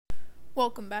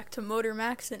Welcome back to Motor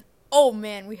Max, and oh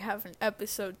man, we have an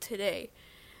episode today.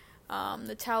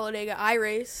 The Talladega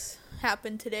iRace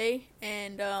happened today,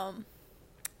 and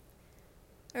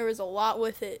there was a lot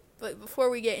with it. But before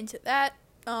we get into that,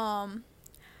 I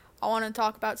want to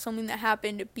talk about something that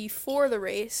happened before the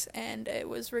race, and it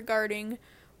was regarding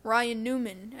Ryan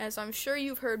Newman. As I'm sure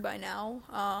you've heard by now,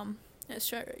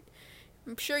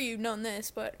 I'm sure you've known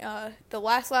this, but the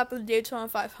last lap of the Daytona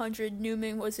 500,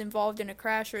 Newman was involved in a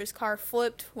crash where his car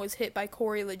flipped, was hit by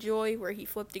Corey LaJoie, where he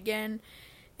flipped again,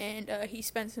 and he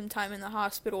spent some time in the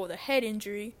hospital with a head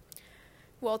injury.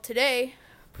 Well, today,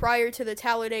 prior to the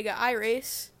Talladega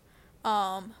iRace,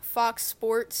 Fox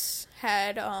Sports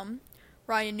had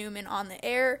Ryan Newman on the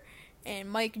air, and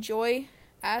Mike Joy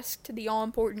asked the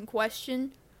all-important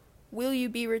question, will you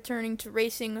be returning to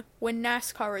racing when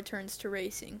NASCAR returns to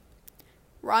racing?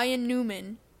 Ryan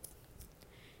Newman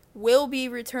will be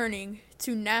returning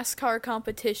to NASCAR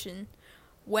competition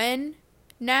when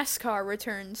NASCAR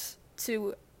returns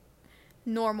to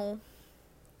normal,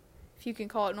 if you can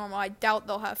call it normal. I doubt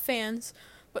they'll have fans,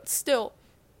 but still,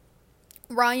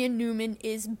 Ryan Newman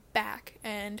is back,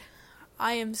 and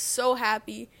I am so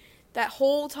happy. That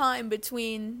whole time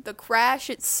between the crash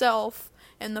itself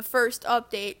and the first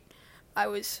update, I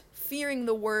was fearing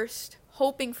the worst,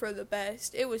 hoping for the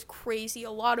best. It was crazy.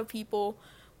 A lot of people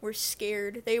were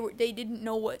scared. They didn't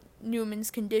know what Newman's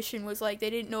condition was like. They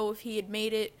didn't know if he had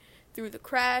made it through the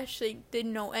crash. They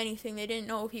didn't know anything. They didn't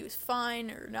know if he was fine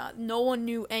or not. No one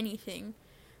knew anything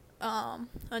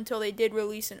until they did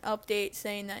release an update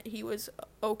saying that he was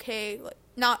okay. Like,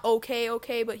 not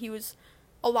okay, but he was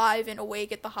alive and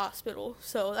awake at the hospital.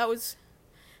 So that was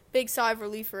a big sigh of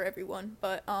relief for everyone.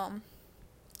 But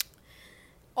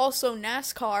also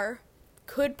NASCAR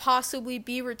could possibly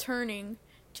be returning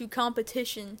to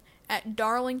competition at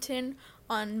Darlington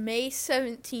on May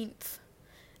 17th.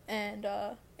 And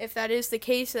if that is the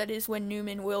case, that is when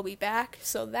Newman will be back.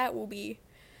 So that will be...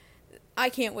 I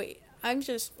can't wait. I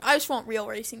just want real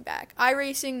racing back.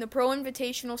 iRacing, the Pro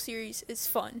Invitational Series, is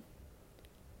fun.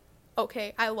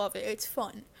 Okay, I love it. It's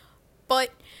fun. But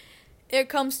it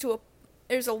comes to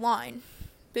there's a line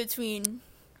between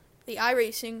the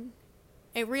iRacing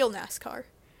and real NASCAR.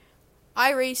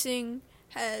 iRacing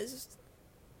has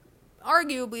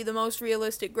arguably the most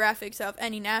realistic graphics of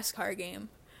any NASCAR game,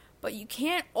 but you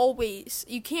can't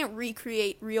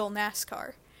recreate real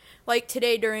NASCAR. Like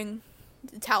today during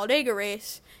the Talladega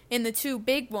race, in the two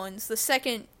big ones, the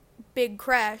second big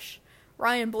crash,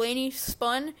 Ryan Blaney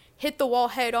spun, hit the wall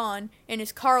head on, and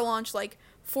his car launched like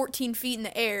 14 feet in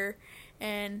the air,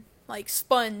 and like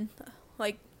spun,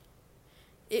 like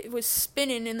it was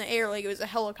spinning in the air like it was a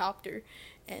helicopter.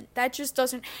 And that just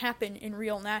doesn't happen in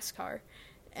real NASCAR.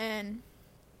 And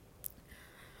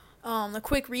the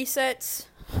quick resets,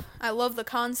 I love the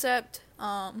concept.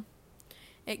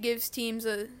 It gives teams,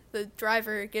 the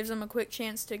driver, it gives them a quick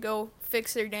chance to go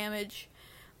fix their damage,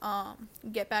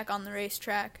 get back on the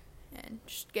racetrack, and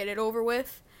just get it over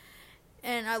with.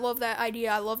 And I love that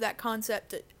idea. I love that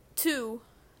concept too.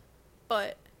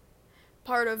 But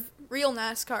part of real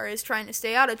NASCAR is trying to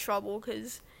stay out of trouble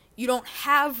because you don't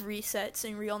have resets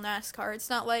in real NASCAR. It's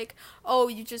not like, oh,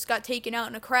 you just got taken out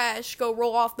in a crash, go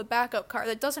roll off the backup car.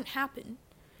 That doesn't happen.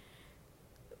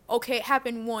 Okay, it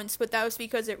happened once, but that was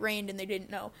because it rained and they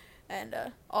didn't know. And,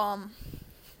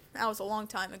 that was a long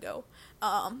time ago.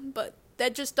 But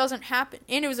that just doesn't happen.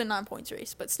 And it was a non-points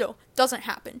race, but still, doesn't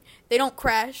happen. They don't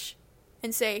crash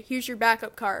and say, here's your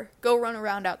backup car, go run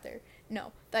around out there.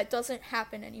 No, that doesn't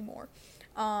happen anymore.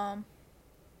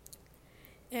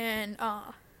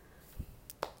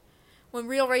 When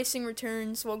real racing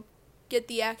returns, we'll get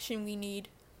the action we need.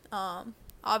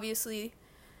 Obviously,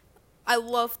 I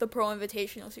love the Pro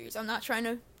Invitational Series. I'm not trying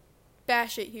to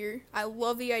bash it here. I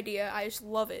love the idea. I just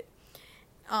love it.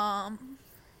 But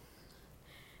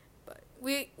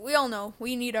we all know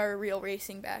we need our real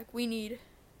racing back. We need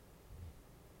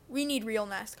real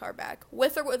NASCAR back.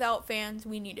 With or without fans,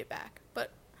 we need it back.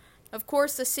 But, of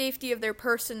course, the safety of their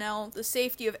personnel, the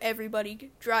safety of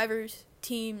everybody, drivers,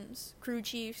 teams, crew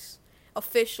chiefs,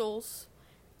 officials,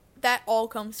 that all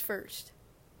comes first.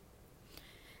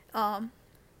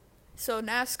 So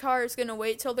NASCAR is going to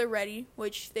wait till they're ready,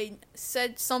 which they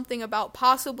said something about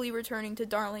possibly returning to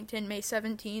Darlington May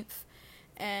 17th,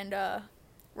 and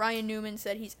Ryan Newman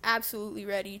said he's absolutely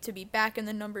ready to be back in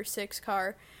the number 6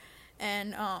 car.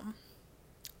 And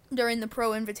during the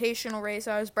Pro Invitational race,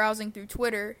 I was browsing through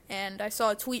Twitter, and I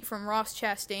saw a tweet from Ross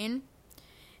Chastain,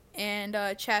 and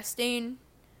Chastain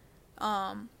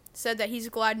said that he's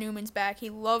glad Newman's back. He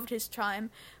loved his time,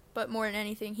 but more than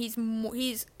anything,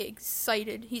 he's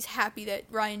excited. He's happy that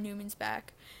Ryan Newman's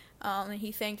back. and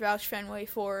he thanked Roush Fenway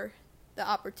for the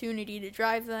opportunity to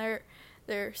drive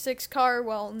their 6 car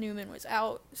while Newman was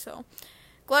out. So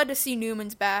glad to see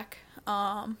Newman's back.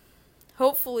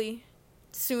 Hopefully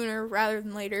sooner rather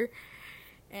than later.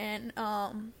 And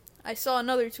I saw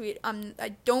another tweet.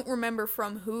 I don't remember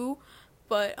from who,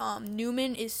 but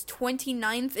Newman is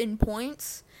 29th in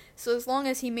points. So as long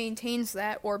as he maintains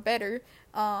that or better,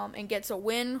 and gets a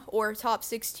win or top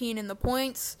 16 in the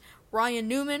points, Ryan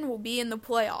Newman will be in the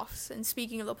playoffs. And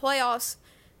speaking of the playoffs,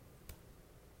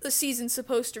 the season's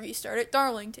supposed to restart at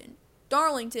Darlington.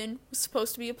 Darlington was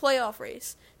supposed to be a playoff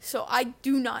race. So I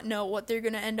do not know what they're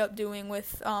going to end up doing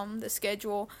with the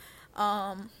schedule.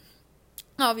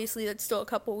 Obviously, that's still a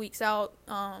couple weeks out.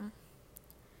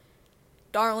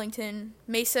 Darlington,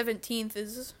 May 17th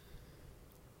is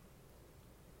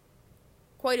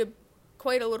quite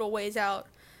a little ways out.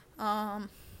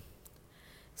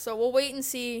 So we'll wait and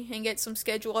see and get some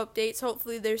schedule updates.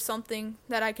 Hopefully there's something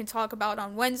that I can talk about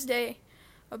on Wednesday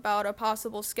about a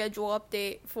possible schedule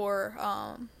update for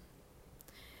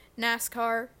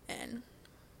NASCAR. And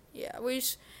yeah, we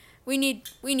need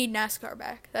NASCAR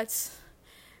back. That's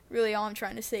really all I'm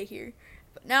trying to say here.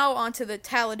 But now on to the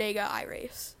Talladega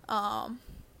iRace.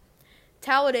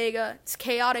 Talladega, it's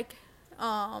chaotic.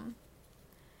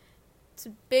 It's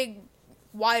a big,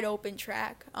 wide open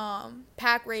track.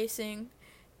 Pack racing,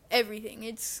 everything.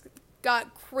 It's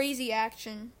got crazy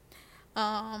action.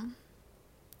 And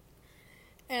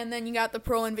then you got the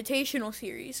Pro Invitational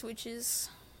Series, which is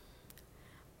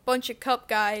a bunch of Cup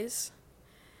guys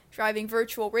driving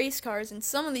virtual race cars, and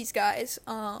some of these guys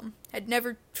had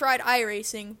never tried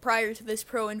iRacing prior to this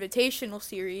Pro Invitational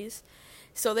Series,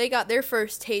 so they got their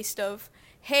first taste of,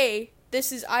 hey,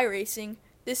 this is iRacing,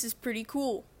 this is pretty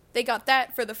cool. They got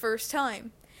that for the first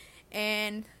time,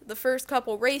 and the first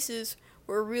couple races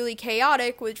were really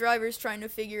chaotic with drivers trying to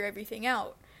figure everything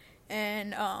out,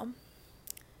 and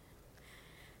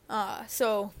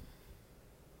so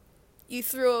you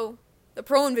throw the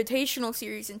Pro Invitational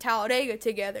Series in Talladega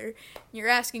together, and you're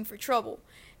asking for trouble.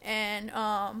 And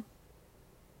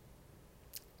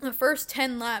the first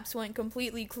 10 laps went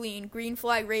completely clean. Green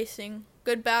flag racing.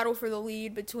 Good battle for the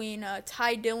lead between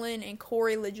Ty Dillon and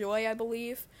Corey LaJoie, I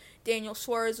believe. Daniel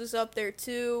Suarez was up there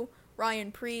too.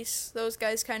 Ryan Preece. Those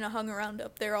guys kind of hung around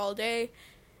up there all day.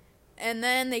 And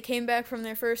then they came back from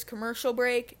their first commercial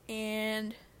break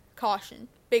and caution.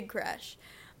 Big crash.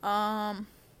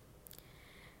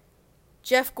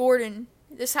 Jeff Gordon,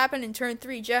 this happened in turn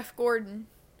 3, Jeff Gordon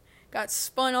got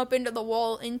spun up into the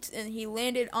wall and he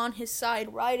landed on his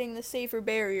side riding the safer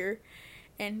barrier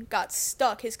and got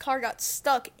stuck. His car got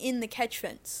stuck in the catch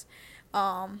fence.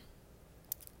 Luckily,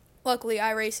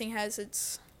 iRacing has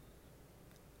its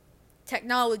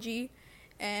technology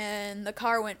and the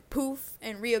car went poof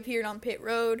and reappeared on pit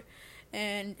road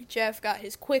and Jeff got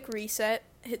his quick reset.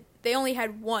 They only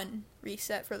had 1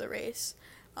 reset for the race.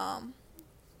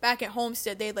 Back at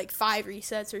Homestead, they had like 5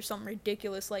 resets or something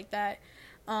ridiculous like that.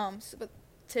 But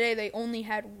today they only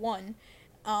had 1.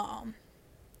 There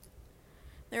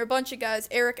were a bunch of guys.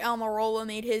 Eric Almirola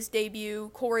made his debut.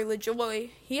 Corey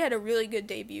LaJoie, he had a really good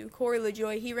debut. Corey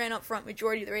LaJoie, he ran up front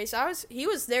majority of the race. He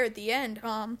was there at the end.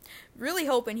 Really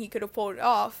hoping he could have pulled it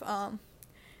off.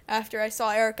 After I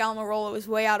saw Eric Almirola was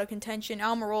way out of contention.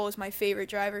 Almirola is my favorite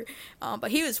driver, but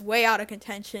he was way out of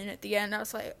contention at the end. I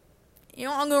was like, you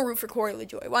know, I'm going to root for Corey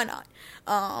LaJoie. Why not?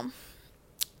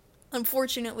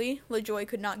 Unfortunately, LaJoie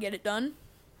could not get it done.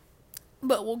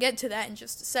 But we'll get to that in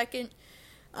just a second.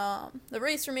 The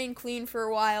race remained clean for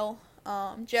a while.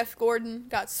 Jeff Gordon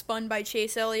got spun by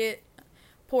Chase Elliott.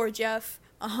 Poor Jeff.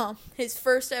 His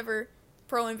first ever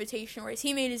Pro Invitational race.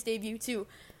 He made his debut too.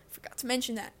 Forgot to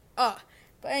mention that. But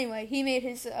anyway, he made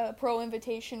his Pro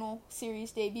Invitational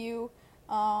Series debut.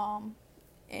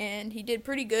 And he did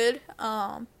pretty good.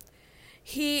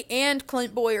 He and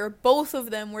Clint Bowyer, both of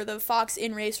them were the Fox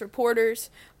in-race reporters.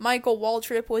 Michael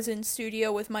Waltrip was in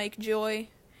studio with Mike Joy,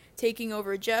 taking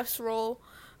over Jeff's role.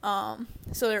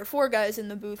 So there were 4 guys in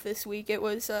the booth this week. It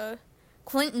was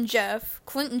Clint and Jeff.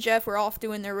 Clint and Jeff were off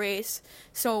doing their race.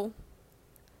 So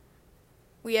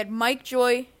we had Mike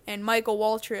Joy and Michael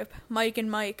Waltrip, Mike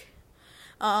and Mike.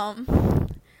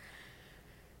 And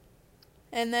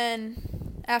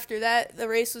then after that, the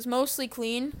race was mostly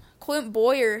clean. Clint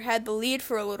Bowyer had the lead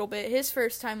for a little bit, his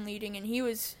first time leading, and he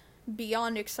was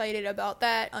beyond excited about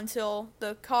that until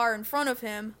the car in front of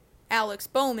him, Alex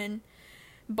Bowman.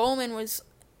 Bowman was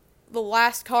the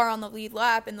last car on the lead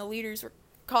lap, and the leaders were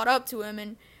caught up to him,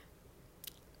 and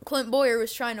Clint Bowyer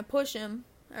was trying to push him,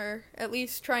 or at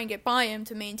least try and get by him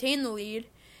to maintain the lead,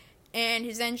 and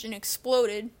his engine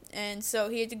exploded, and so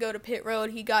he had to go to pit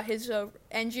road. He got his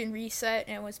engine reset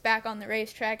and was back on the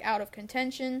racetrack out of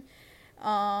contention.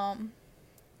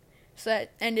 So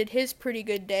that ended his pretty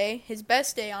good day, his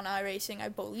best day on iRacing, I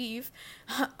believe.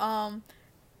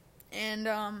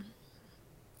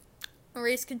 The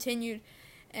race continued,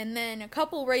 and then a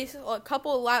couple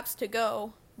of laps to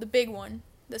go, the big one,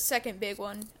 the second big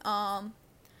one.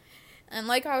 And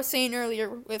like I was saying earlier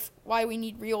with why we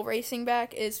need real racing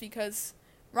back is because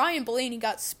Ryan Blaney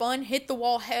got spun, hit the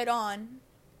wall head on,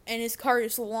 and his car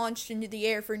just launched into the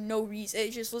air for no reason.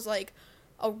 It just was like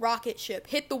a rocket ship.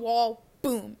 Hit the wall,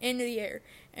 boom, into the air.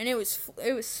 And it was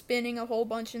spinning a whole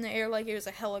bunch in the air like it was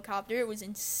a helicopter. It was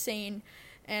insane.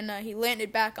 And he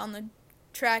landed back on the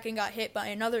track and got hit by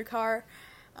another car.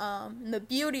 And the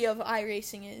beauty of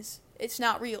iRacing is it's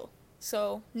not real.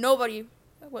 So nobody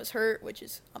was hurt, which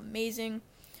is amazing.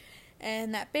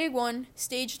 And that big one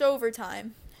staged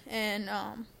overtime. And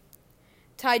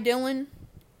Ty Dillon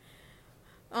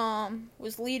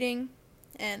was leading.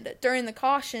 And during the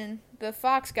caution, the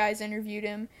Fox guys interviewed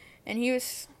him. And he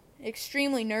was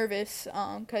extremely nervous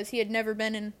because he had never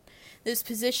been in this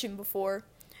position before.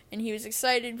 And he was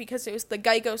excited because it was the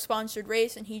Geico-sponsored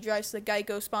race, and he drives the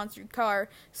Geico-sponsored car,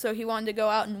 so he wanted to go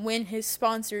out and win his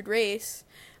sponsored race,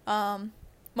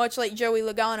 much like Joey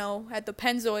Logano at the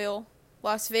Pennzoil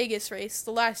Las Vegas race,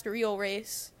 the last real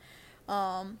race.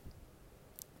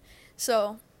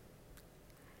 So,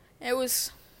 it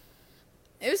was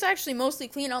actually mostly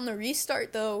clean on the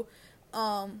restart, though,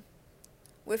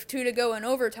 with 2 to go in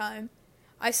overtime.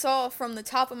 I saw from the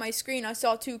top of my screen, I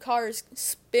saw 2 cars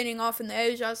spinning off in the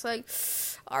edge. I was like,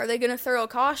 are they going to throw a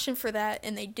caution for that?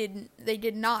 And they didn't. They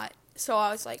did not. So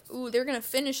I was like, ooh, they're going to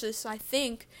finish this, I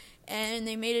think. And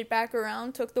they made it back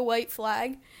around, took the white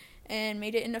flag, and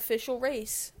made it an official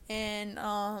race. And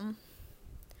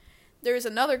there was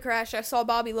another crash. I saw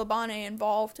Bobby Labonte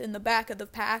involved in the back of the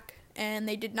pack, and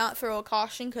they did not throw a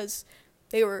caution because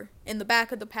they were in the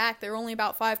back of the pack. There were only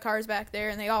about 5 cars back there,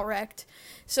 and they all wrecked.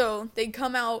 So they'd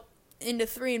come out into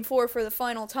 3 and 4 for the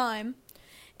final time,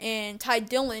 and Ty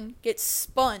Dillon gets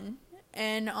spun.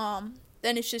 And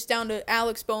then it's just down to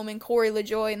Alex Bowman, Corey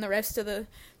LaJoie, and the rest of the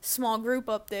small group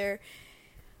up there.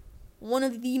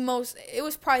 It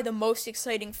was probably the most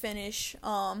exciting finish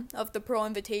of the Pro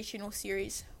Invitational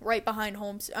Series, right behind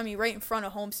right in front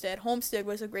of Homestead. Homestead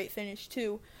was a great finish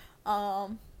too.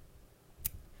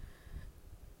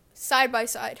 Side by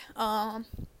side.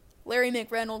 Larry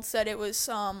McReynolds said it was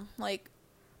less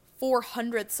than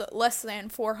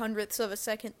 400ths of a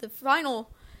second. The final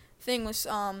thing was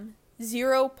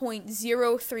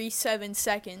 0.037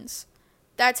 seconds.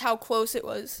 That's how close it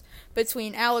was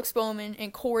between Alex Bowman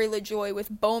and Corey LaJoie,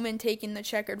 with Bowman taking the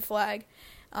checkered flag.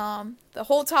 The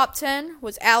whole top 10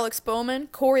 was Alex Bowman,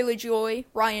 Corey LaJoie,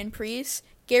 Ryan Preece,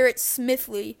 Garrett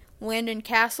Smithley, Landon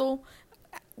Castle,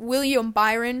 William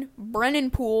Byron,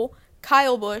 Brennan Poole,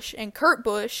 Kyle Busch, and Kurt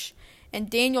Busch, and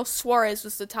Daniel Suarez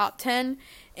was the top 10.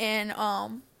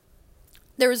 And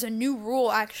there was a new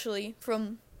rule, actually,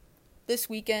 from this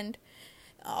weekend,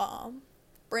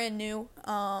 brand new.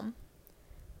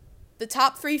 The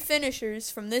top 3 finishers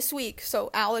from this week,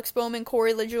 so Alex Bowman,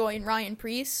 Corey LaJoie, and Ryan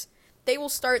Preece, they will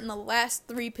start in the last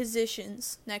 3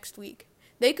 positions next week.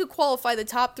 They could qualify the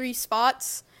top 3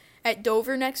 spots at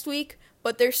Dover next week,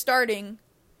 but they're starting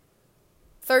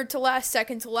 3rd to last,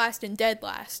 2nd to last, and dead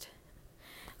last.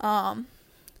 And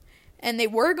they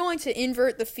were going to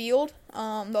invert the field.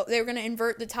 They were going to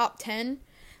invert the top 10,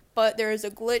 but there was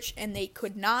a glitch and they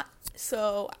could not.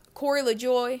 So Corey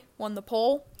LaJoie won the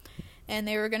pole, and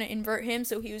they were going to invert him,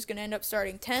 so he was going to end up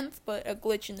starting 10th, but a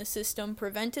glitch in the system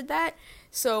prevented that.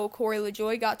 So Corey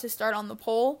LaJoie got to start on the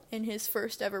pole in his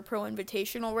first ever Pro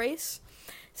Invitational race.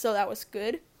 So that was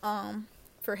good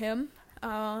for him.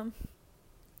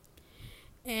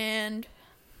 And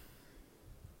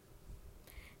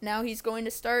now he's going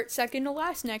to start 2nd to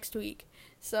last next week.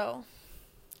 So,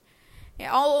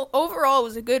 yeah, overall it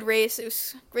was a good race. It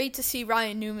was great to see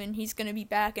Ryan Newman. He's going to be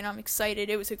back, and I'm excited.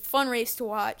 It was a fun race to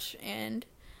watch, and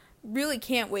really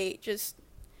can't wait.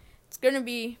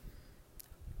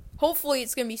 Hopefully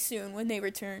it's going to be soon when they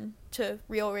return to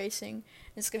real racing.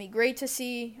 It's going to be great to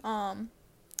see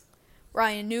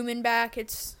Ryan Newman back.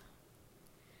 It's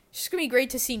just going to be great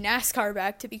to see NASCAR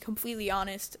back, to be completely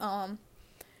honest.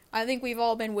 I think we've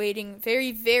all been waiting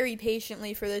very, very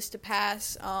patiently for this to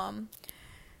pass.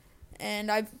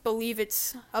 And I believe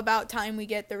it's about time we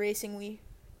get the racing we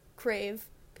crave,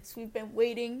 because we've been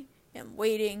waiting and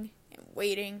waiting and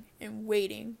waiting and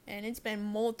waiting, and it's been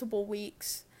multiple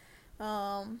weeks.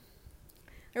 There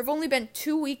have only been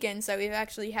 2 weekends that we've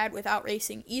actually had without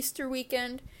racing: Easter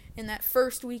weekend in that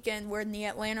first weekend where the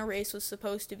Atlanta race was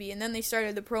supposed to be, and then they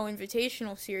started the Pro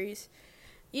Invitational Series.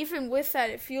 Even with that,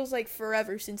 it feels like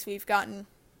forever since we've gotten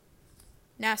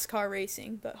NASCAR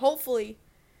racing, but hopefully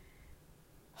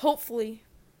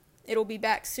it'll be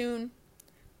back soon,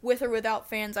 with or without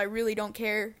fans. I really don't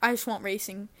care. I just want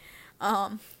racing.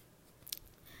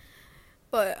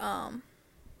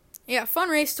 Yeah, fun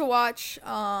race to watch.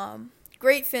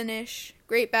 Great finish,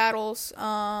 great battles.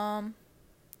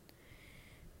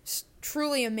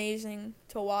 Truly amazing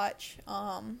to watch.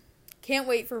 Can't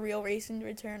wait for real racing to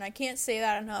return. I can't say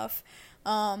that enough.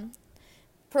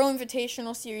 Pro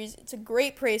Invitational Series, it's a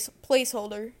great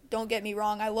placeholder. Don't get me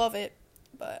wrong, I love it.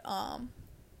 But I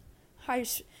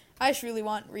just really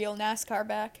want real NASCAR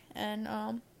back.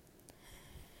 And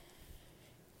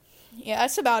yeah,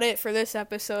 that's about it for this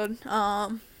episode.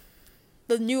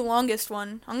 The new longest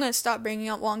one. I'm going to stop bringing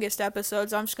up longest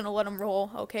episodes. I'm just going to let them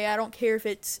roll, okay? I don't care if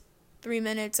it's 3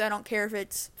 minutes. I don't care if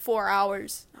it's 4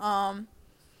 hours.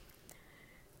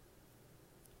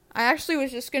 I actually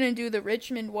was just going to do the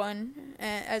Richmond one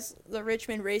as the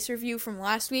Richmond race review from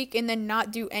last week and then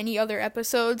not do any other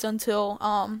episodes until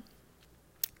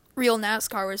real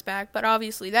NASCAR was back. But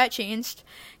obviously that changed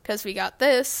because we got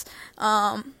this.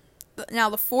 Now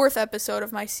the 4th episode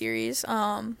of my series.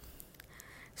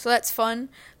 So that's fun.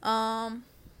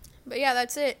 But yeah,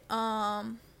 that's it.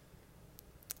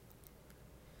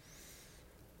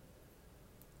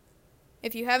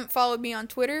 If you haven't followed me on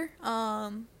Twitter,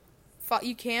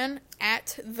 you can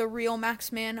at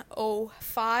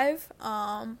TheRealMaxman05.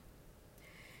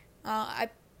 I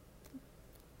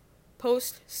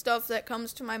post stuff that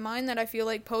comes to my mind that I feel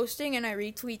like posting, and I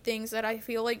retweet things that I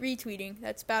feel like retweeting.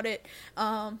 That's about it.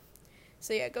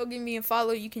 So yeah, go give me a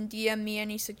follow. You can DM me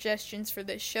any suggestions for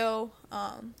this show.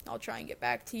 I'll try and get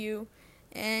back to you.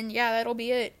 And yeah, that'll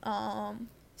be it.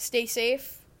 Stay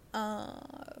safe.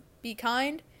 Be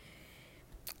kind.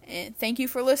 And thank you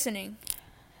for listening.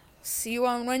 See you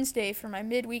on Wednesday for my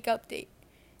midweek update.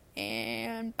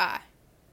 And bye.